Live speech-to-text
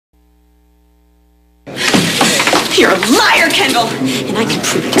You're a liar, Kendall, and I can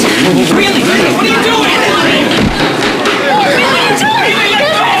prove it. Really? What are you doing? What are you doing?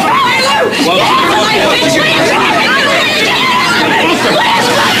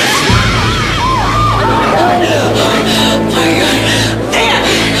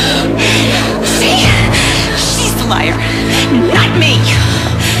 See? She's the liar, not me.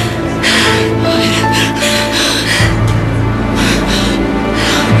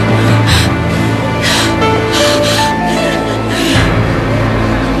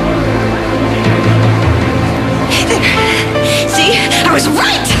 I was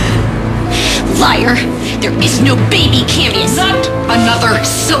right! Liar! There is no baby cameos. Not another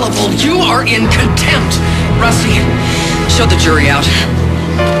syllable. You are in contempt. Rusty, show the jury out.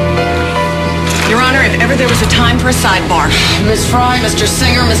 Your Honor, if ever there was a time for a sidebar. Miss Fry, Mr.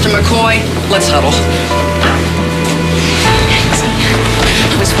 Singer, Mr. McCoy, let's huddle. See,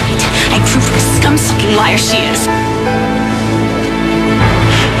 I was right. I proved what a scum-sucking liar she is.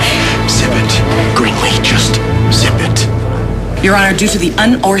 Zip it. Greenlee, just zip it. Your Honor, due to the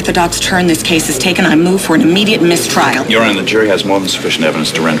unorthodox turn this case has taken, I move for an immediate mistrial. Your Honor, the jury has more than sufficient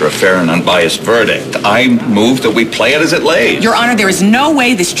evidence to render a fair and unbiased verdict. I move that we play it as it lays. Your Honor, there is no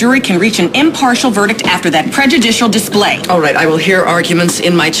way this jury can reach an impartial verdict after that prejudicial display. All right, I will hear arguments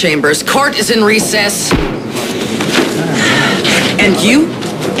in my chambers. Court is in recess. And you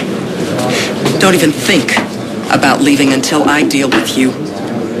don't even think about leaving until I deal with you.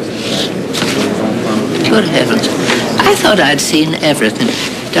 Good heavens. I thought I'd seen everything.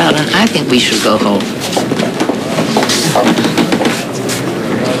 Darling, I think we should go home.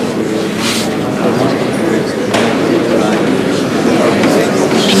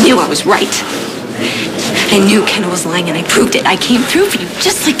 I knew I was right. I knew Kendall was lying and I proved it. I came through for you,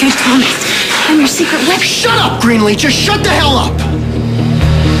 just like I promised. I'm your secret weapon. Shut up, Greenlee! Just shut the hell up!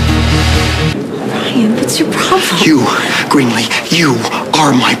 Ryan, what's your problem? You, Greenlee, you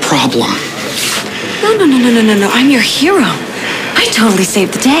are my problem. No. I'm your hero. I totally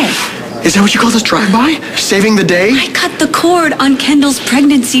saved the day. Is that what you call this drive-by? Saving the day? I cut the cord on Kendall's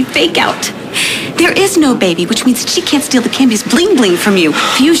pregnancy fake-out. There is no baby, which means that she can't steal the Cambia's bling-bling from you.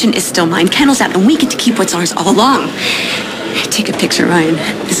 Fusion is still mine. Kendall's out, and we get to keep what's ours all along. Take a picture, Ryan.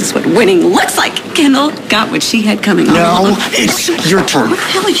 This is what winning looks like. Kendall got what she had coming on. No, it's your turn. What the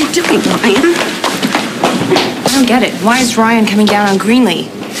hell are you doing, Ryan? I don't get it. Why is Ryan coming down on Greenlee?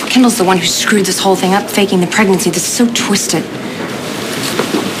 Kendall's the one who screwed this whole thing up, faking the pregnancy. This is so twisted.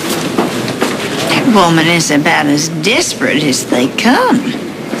 That woman is about as desperate as they come.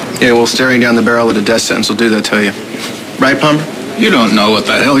 Yeah, well, staring down the barrel of a death sentence will do that to you. Right, Palmer? You don't know what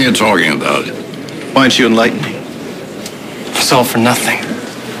the hell you're talking about. Why don't you enlighten me? It's all for nothing.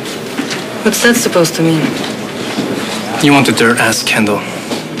 What's that supposed to mean? You want the dirt? Ask Kendall.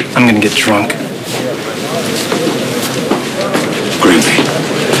 I'm gonna get drunk. Greenlee.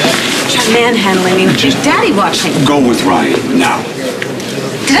 Try manhandling me with your daddy watching. Go with Ryan now.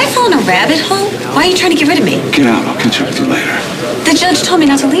 Did I fall in a rabbit hole? Why are you trying to get rid of me? Get out. I'll catch up with you later. The judge told me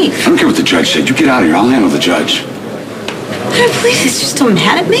not to leave. I don't care what the judge said. You get out of here. I'll handle the judge. I don't believe this. You're still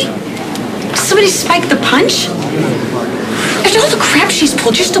mad at me? Did somebody spike the punch? After all the crap she's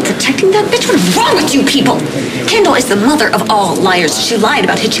pulled, you're still protecting that bitch? What is wrong with you people? Kendall is the mother of all liars. She lied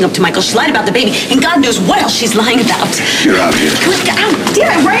about hitching up to Michael. She lied about the baby. And God knows what else she's lying about. You're out here. Get out.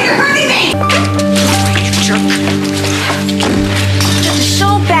 Damn it, Ray, you're hurting me! You jerk. This is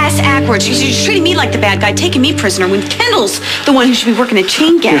so bass-ackwards. She's treating me like the bad guy, taking me prisoner, when Kendall's the one who should be working a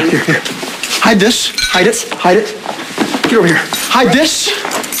chain gang. Here. Hide this. Hide it. Hide it. Get over here. Hide this.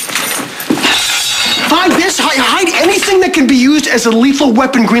 Hide this. Hide anything that can be used as a lethal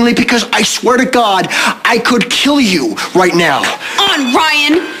weapon, Greenlee, because I swear to God, I could kill you right now. On,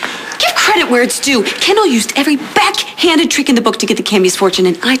 Ryan! Give credit where it's due. Kendall used every backhanded trick in the book to get the Cambia's fortune,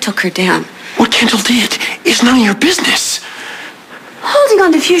 and I took her down. What Kendall did is none of your business. Holding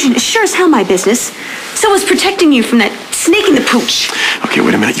on to Fusion is sure as hell my business. So was protecting you from that snake in the pooch. Okay,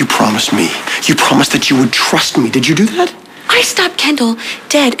 wait a minute. You promised me. You promised that you would trust me. Did you do that? I stopped Kendall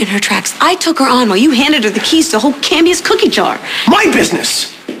dead in her tracks. I took her on while you handed her the keys to the whole Cambia's cookie jar. My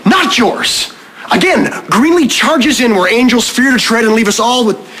business, not yours. Again, Greenlee charges in where angels fear to tread and leave us all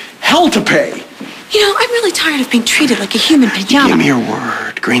with hell to pay. You know, I'm really tired of being treated like a human pajama. Give me your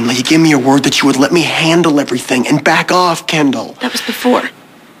word, Greenlee. Give me your word that you would let me handle everything and back off, Kendall. That was before.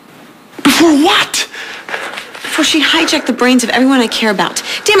 Before what? Before she hijacked the brains of everyone I care about.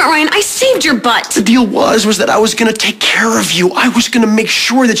 Damn it, Ryan, I saved your butt. The deal was that I was going to take care of you. I was going to make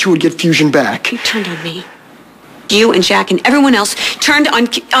sure that you would get Fusion back. You turned on me. You and Jack and everyone else turned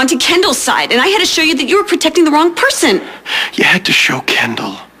onto Kendall's side, and I had to show you that you were protecting the wrong person. You had to show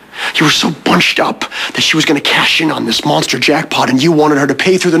Kendall You were so bunched up that she was going to cash in on this monster jackpot and you wanted her to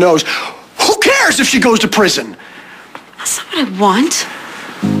pay through the nose. Who cares if she goes to prison? That's not what I want.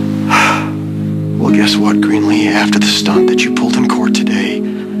 Well, guess what, Greenlee? After the stunt that you pulled in court today,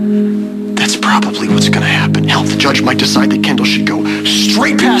 that's probably what's going to happen. Hell, the judge might decide that Kendall should go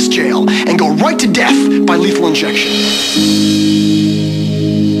straight past jail and go right to death by lethal injection.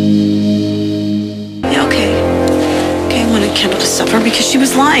 Yeah, okay. Okay, I wanted Kendall to suffer because she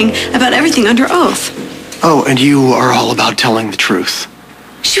was lying about everything under oath. Oh, and you are all about telling the truth.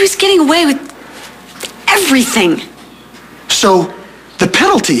 She was getting away with everything. So, the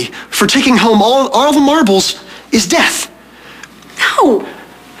penalty for taking home all the marbles is death. No,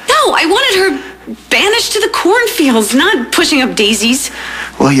 I wanted her banished to the cornfields, not pushing up daisies.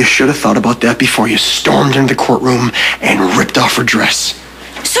 Well, you should have thought about that before you stormed into the courtroom and ripped off her dress.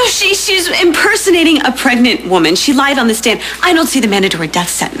 So she's impersonating a pregnant woman. She lied on the stand. I don't see the mandatory death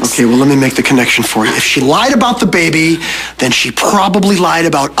sentence. Okay, well, let me make the connection for you. If she lied about the baby, then she probably lied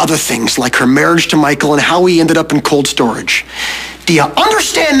about other things, like her marriage to Michael and how he ended up in cold storage. Do you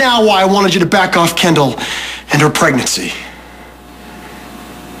understand now why I wanted you to back off Kendall and her pregnancy?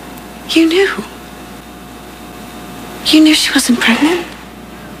 You knew. You knew she wasn't pregnant?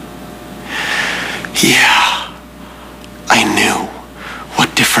 Yeah, I knew.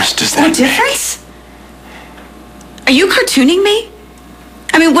 What difference does that make? What difference? Are you cartooning me?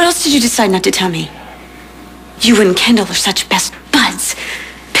 I mean, what else did you decide not to tell me? You and Kendall are such best buds.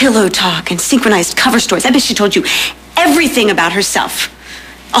 Pillow talk and synchronized cover stories. I bet she told you everything about herself.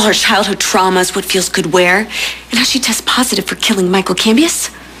 All her childhood traumas, what feels good where, and how she tests positive for killing Michael Cambius.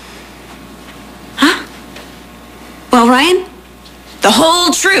 Huh? Well, Ryan, the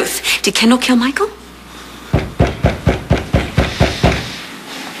whole truth. Did Kendall kill Michael?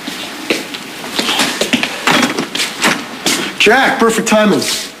 Jack, perfect timing.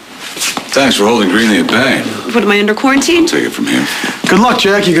 Thanks for holding Greenlee at bay. What, am I under quarantine? Take it from here. Good luck,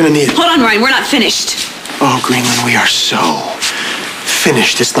 Jack. You're gonna need it. Hold on, Ryan, we're not finished. Oh, Greenlee, we are so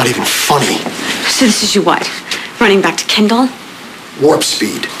finished. It's not even funny. So this is you what? Running back to Kendall? Warp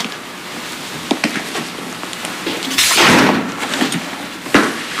speed.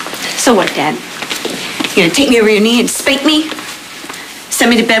 So what, Dad? You gonna take me over your knee and spank me? Send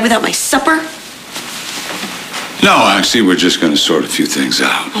me to bed without my supper? No, actually, we're just going to sort a few things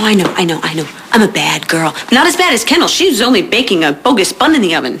out. Oh, I know. I'm a bad girl. Not as bad as Kendall. She was only baking a bogus bun in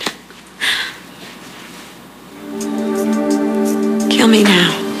the oven. Kill me now.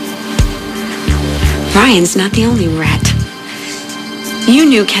 Ryan's not the only rat. You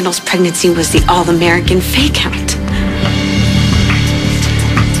knew Kendall's pregnancy was the all-American fake out.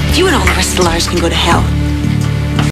 You and all the rest of the liars can go to hell.